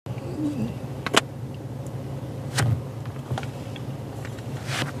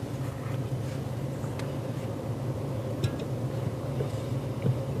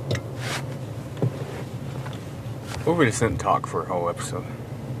What if we just didn't talk for a whole episode?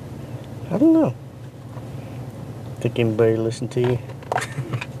 I don't know. Think anybody listen to you? I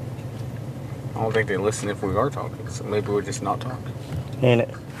don't think they listen if we are talking, so maybe we'll just not talk. And I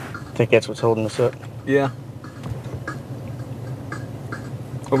think that's what's holding us up. Yeah.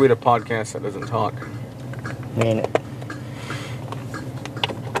 We'll be the podcast that doesn't talk. Man,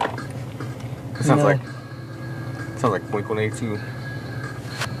 It sounds like Blink-182.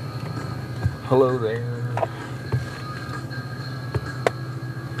 Hello there.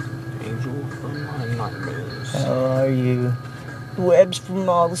 Angel from my nightmares. how are you? Webs from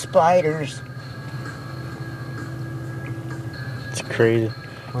all the spiders. It's crazy.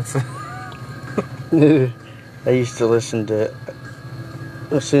 What's that? I used to listen to,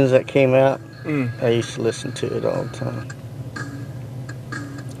 as soon as that came out, I used to listen to it all the time.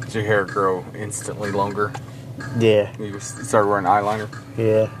 Did your hair grow instantly longer? Yeah, You started wearing eyeliner?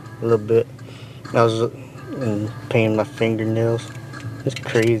 yeah, a little bit. I was painting my fingernails. It's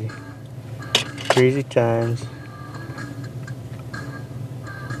crazy. Crazy times.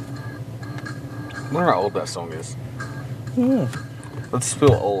 I wonder how old that song is. Let's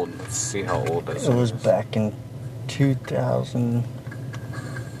feel old. Let's see how old that It song was is. back in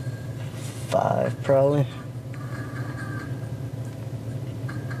 2005, probably.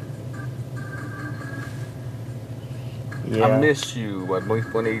 Yeah. I Miss You by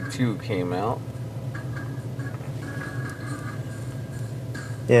Blink-182 came out.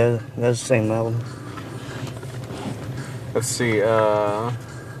 Yeah, that's the same album. Let's see,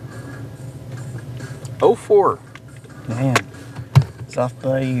 04, Man, it's off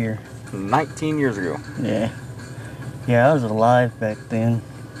by a year. 19 years ago. Yeah. Yeah, I was alive back then.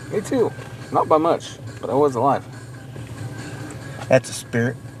 Me too. Not by much, but I was alive. That's a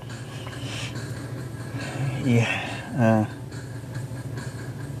spirit. Yeah.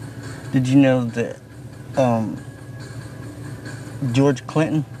 Did you know that George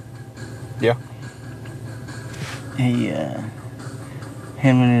Clinton, Yeah.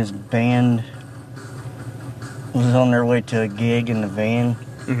 him and his band was on their way to a gig in the van,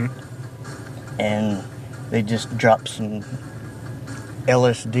 and they just dropped some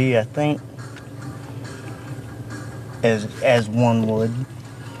LSD, I think, as one would,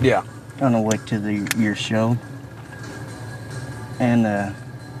 Yeah. on the way to your show. And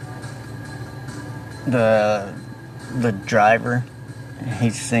the driver,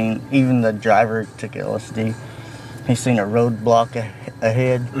 even the driver took LSD. He's seen a roadblock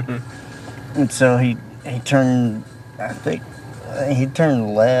ahead, and so he turned. I think he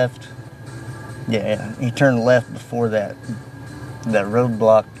turned left. Yeah, he turned left before that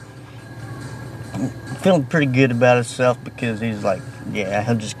roadblock. Feeling pretty good about himself because he's like, yeah,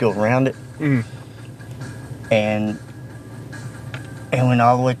 he'll just go around it. And went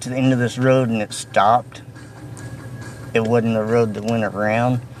all the way to the end of this road, and it stopped. It wasn't a road that went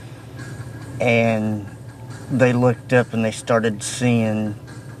around. And they looked up and they started seeing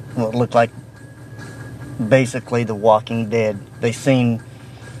what looked like basically The Walking Dead. They seen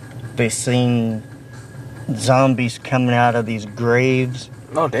zombies coming out of these graves.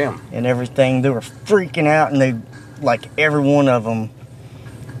 Oh, damn. And everything. They were freaking out, and they, like, every one of them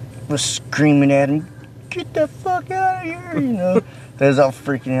was screaming at him, "Get the fuck out of here!" You know. They was all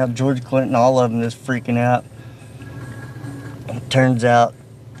freaking out. George Clinton, all of them is freaking out. And it turns out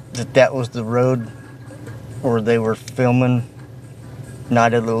that was the road where they were filming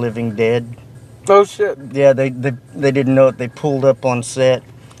Night of the Living Dead. Oh, shit. Yeah, they didn't know it. They pulled up on set,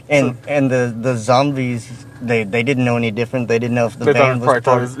 and the zombies, they didn't know any different. They didn't know if the band was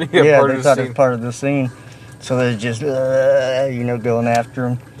part of the they thought scene. it was part of the scene. So they're just going after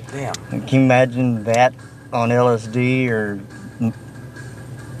them. Damn. And can you imagine that on LSD or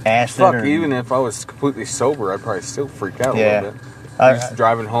acid? Fuck, even if I was completely sober, I'd probably still freak out a little bit. Just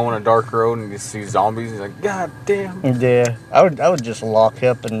driving home on a dark road and you see zombies, and you're like, God damn. Yeah, I would just lock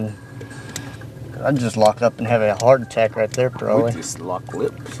up and have a heart attack right there, probably. We just lock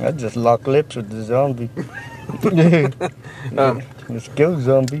lips. I'd just lock lips with the zombie. Let's go,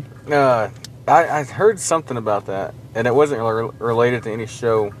 zombie. I heard something about that, and it wasn't related to any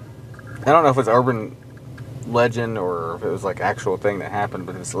show. I don't know if it's urban legend or if it was like actual thing that happened,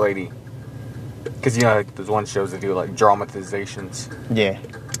 but this lady, because like there's one shows that do like dramatizations. Yeah.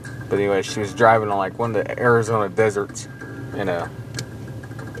 But anyway, she was driving on like one of the Arizona deserts in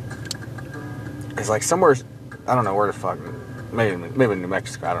it's like somewhere, I don't know where the fuck, maybe New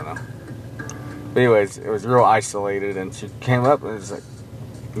Mexico, I don't know. But anyways, it was real isolated, and she came up and it was like,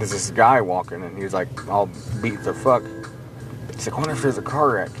 there's this guy walking, and he was like all beat the fuck. She's like, I wonder if there's a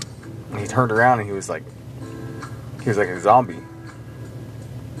car wreck. And he turned around and he was like a zombie.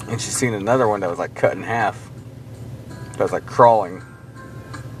 And she's seen another one that was like cut in half. that was like crawling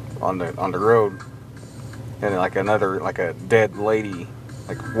on the road, and like a dead lady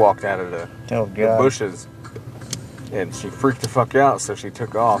like walked out of the bushes, and she freaked the fuck out, so she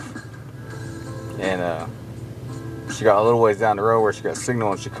took off, and she got a little ways down the road where she got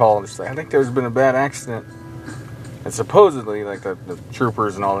signal, and she called, and she's like, I think there's been a bad accident. And supposedly, like, the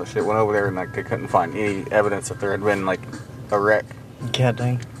troopers and all that shit went over there, and like they couldn't find any evidence that there had been like a wreck. God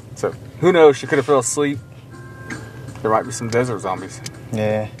dang. So who knows? She could have fell asleep. There might be some desert zombies.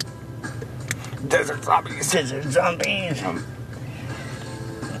 Yeah. Desert zombies. Desert zombies.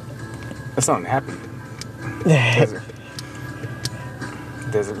 That's not happy. Desert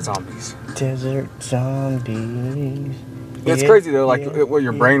zombies. Desert zombies. It's crazy though, like what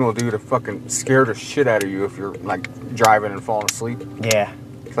your brain will do to fucking scare the shit out of you if you're like driving and falling asleep. Yeah.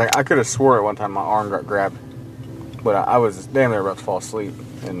 Like I could have swore at one time my arm got grabbed, but I was damn near about to fall asleep,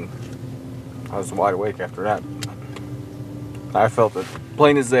 and I was wide awake after that. I felt it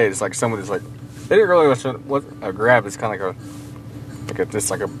plain as day. It's like someone just like they didn't really know what a grab is. Kind of like a kind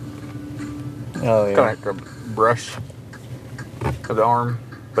of like a brush of the arm,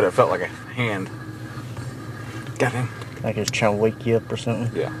 but it felt like a hand. Goddamn. Like it's trying to wake you up or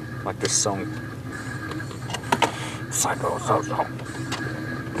something. Yeah, like this song. Psycho.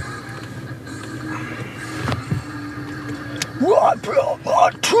 What, bro?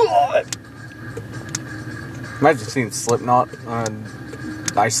 Imagine seeing Slipknot on an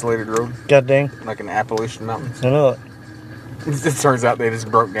isolated road. God dang. Like in the Appalachian Mountains. I know it. It turns out they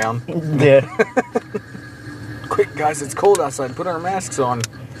just broke down. Yeah. Quick, guys, it's cold outside. Put our masks on.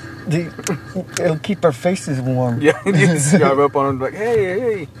 It'll keep our faces warm. Yeah, you just drive up on them like,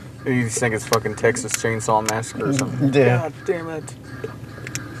 hey. And you just think it's fucking Texas Chainsaw Massacre or something. Yeah. God damn it.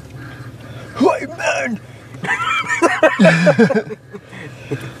 Hey, man!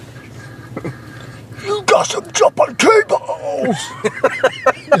 You got some jumping cables!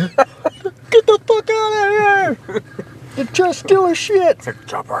 Get the fuck out of here! You're trying to steal our shit! It's like,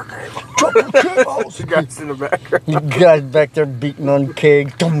 jump our cable. Jumping cables! The guys in the background. You guys back there beating on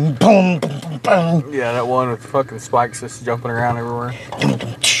kegs. Boom, boom, boom, boom. Yeah, that one with fucking spikes just jumping around everywhere.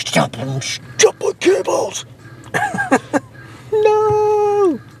 Jumping cables!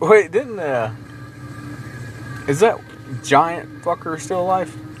 No! Wait, is that giant fucker still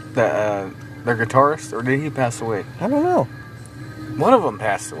alive? That, their guitarist? Or did he pass away? I don't know. One of them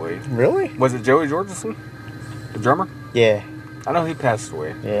passed away. Really? Was it Joey Jordison? The drummer? Yeah. I know he passed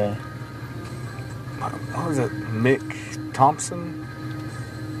away. Yeah. What was it? Mick Thompson?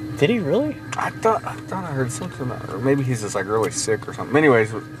 Did he really? I thought I heard something about it. Or maybe he's just like really sick or something.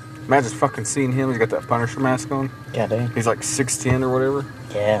 Anyways, imagine fucking seeing him. He's got that Punisher mask on. God dang. He's like 6'10" or whatever.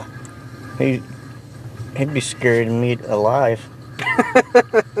 Yeah. He'd be scary to meet alive.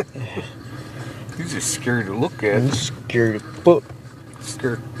 He's just scary to look at. He's scary to fuck.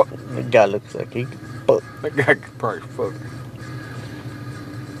 Scared fuck. That guy looks like he could fuck. That guy could probably fuck.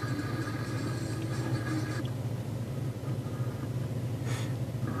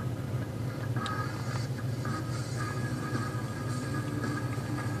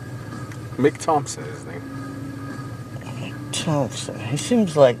 Mick Thompson is his name. Thompson. He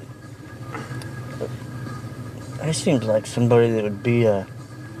seems like somebody that would be a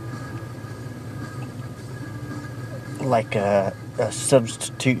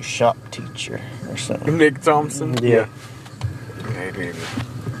substitute shop teacher or something. Mick Thompson? Yeah. Maybe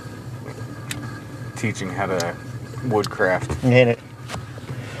teaching how to woodcraft. Get it?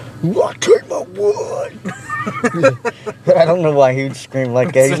 I take my wood. I don't know why he would scream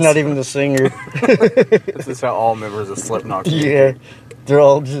like that. He's not even the singer. This is how all members of Slipknot Yeah. They're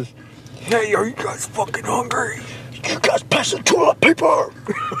all just, hey, are you guys fucking hungry? you guys pass the toilet paper.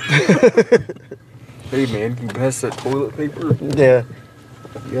 Hey man, can you pass that toilet paper? Yeah.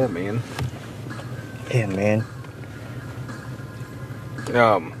 Yeah, man. Yeah, man.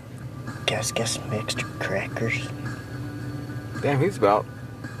 Guys, get some extra crackers. Damn, he's about,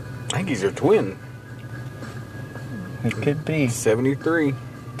 I think he's your twin. He could be. 73.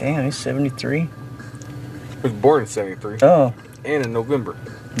 Damn, he's 73. He was born in 73. Oh. And in November.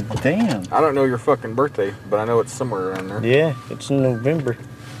 Damn. I don't know your fucking birthday, but I know it's somewhere around there. Yeah, it's in November.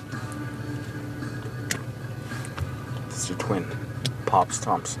 It's your twin, Pops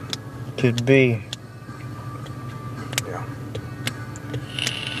Thompson. Could be. Yeah.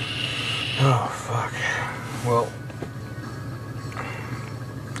 Oh, fuck. Well,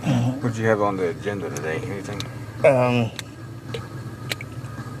 what'd you have on the agenda today? Anything? Well,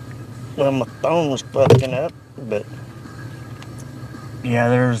 my phone was fucking up, but yeah,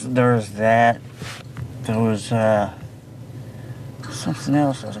 there was that. There was something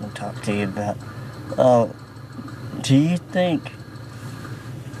else I was gonna talk to you about. Oh, Do you think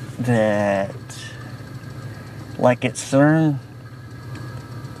that, like at CERN,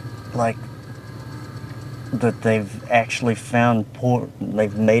 like that they've actually found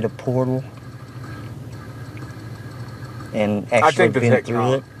they've made a portal and actually I think been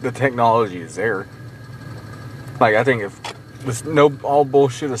through it? the technology is there. Like, I think if this all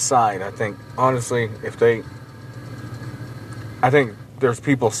bullshit aside, I think honestly, I think there's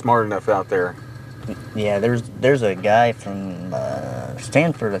people smart enough out there. Yeah, there's a guy from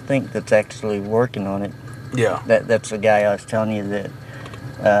Stanford, I think, that's actually working on it. Yeah. That's the guy I was telling you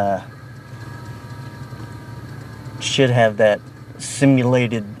that should have that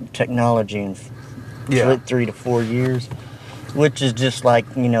simulated technology in 3 to 4 years, which is just like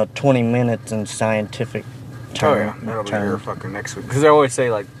 20 minutes in scientific term. Oh yeah, that'll be here fucking next week. Because they always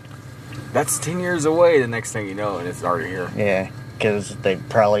say like, that's 10 years away. The next thing you know, and it's already here. Yeah. Because they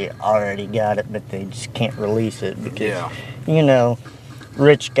probably already got it, but they just can't release it because,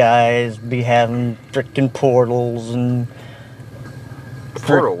 rich guys be having freaking portals and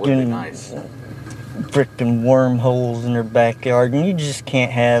portal would be nice. Freaking wormholes in their backyard, and you just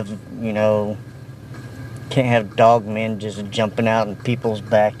can't have dogmen just jumping out in people's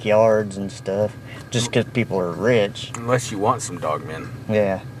backyards and stuff just because people are rich. Unless you want some dogmen.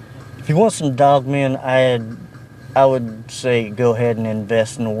 Yeah, if you want some dogmen, I would say go ahead and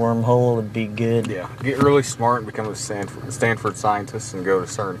invest in a wormhole. It'd be good. Yeah, get really smart and become a Stanford scientist and go to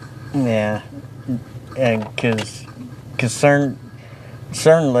CERN. Yeah, and because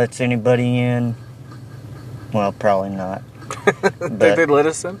CERN lets anybody in. Well, probably not. They'd let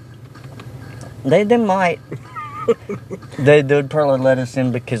us in? They might. They'd probably let us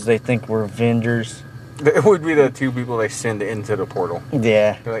in because they think we're Avengers. It would be the two people they send into the portal.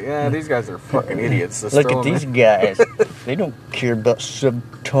 Yeah. They're like, yeah, these guys are fucking idiots. Look at these guys. They don't care about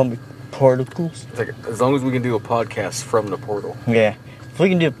subatomic particles. It's like, as long as we can do a podcast from the portal. Yeah. If we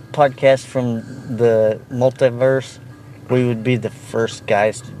can do a podcast from the multiverse, we would be the first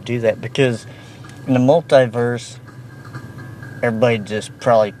guys to do that. Because in the multiverse, everybody just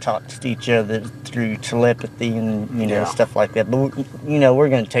probably talks to each other through telepathy and, stuff like that. But, we're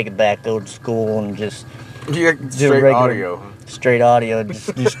going to take it back old school and just do straight audio. Straight audio,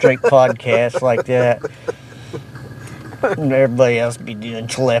 just do straight podcasts like that. And everybody else be doing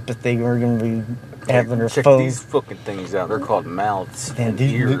telepathy. We're going to be having our Check phone. these fucking things out. They're called mouths and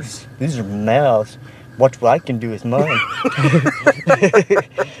ears. These are mouths. Watch what I can do with mine.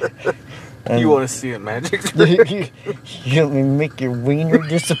 You want to see a magic trick? You want me to make your wiener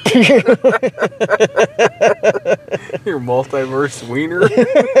disappear? Your multiverse wiener?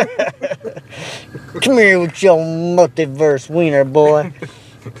 Come here with your multiverse wiener, boy.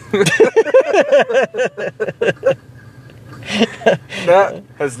 That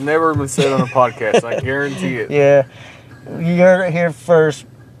has never been said on a podcast. I guarantee it. Yeah. You heard it here first.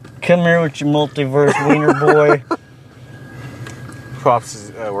 Come here with your multiverse wiener, boy. Pops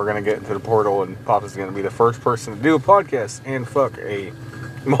is, we're going to get into the portal, and Pops is going to be the first person to do a podcast and fuck a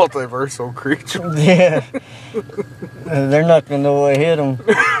multiversal creature. Yeah. They're not going to know what hit them.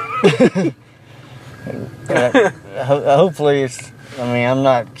 Hopefully it's, I'm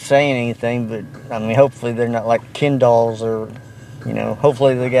not saying anything, but, hopefully they're not like Ken dolls or,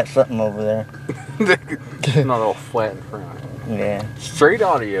 hopefully they got something over there. Not all flat in front. Yeah. Straight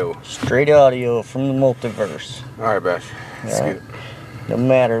audio. Straight audio from the multiverse. All right, Bash. Let's get it. No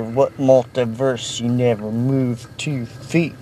matter what multiverse, you never move 2 feet.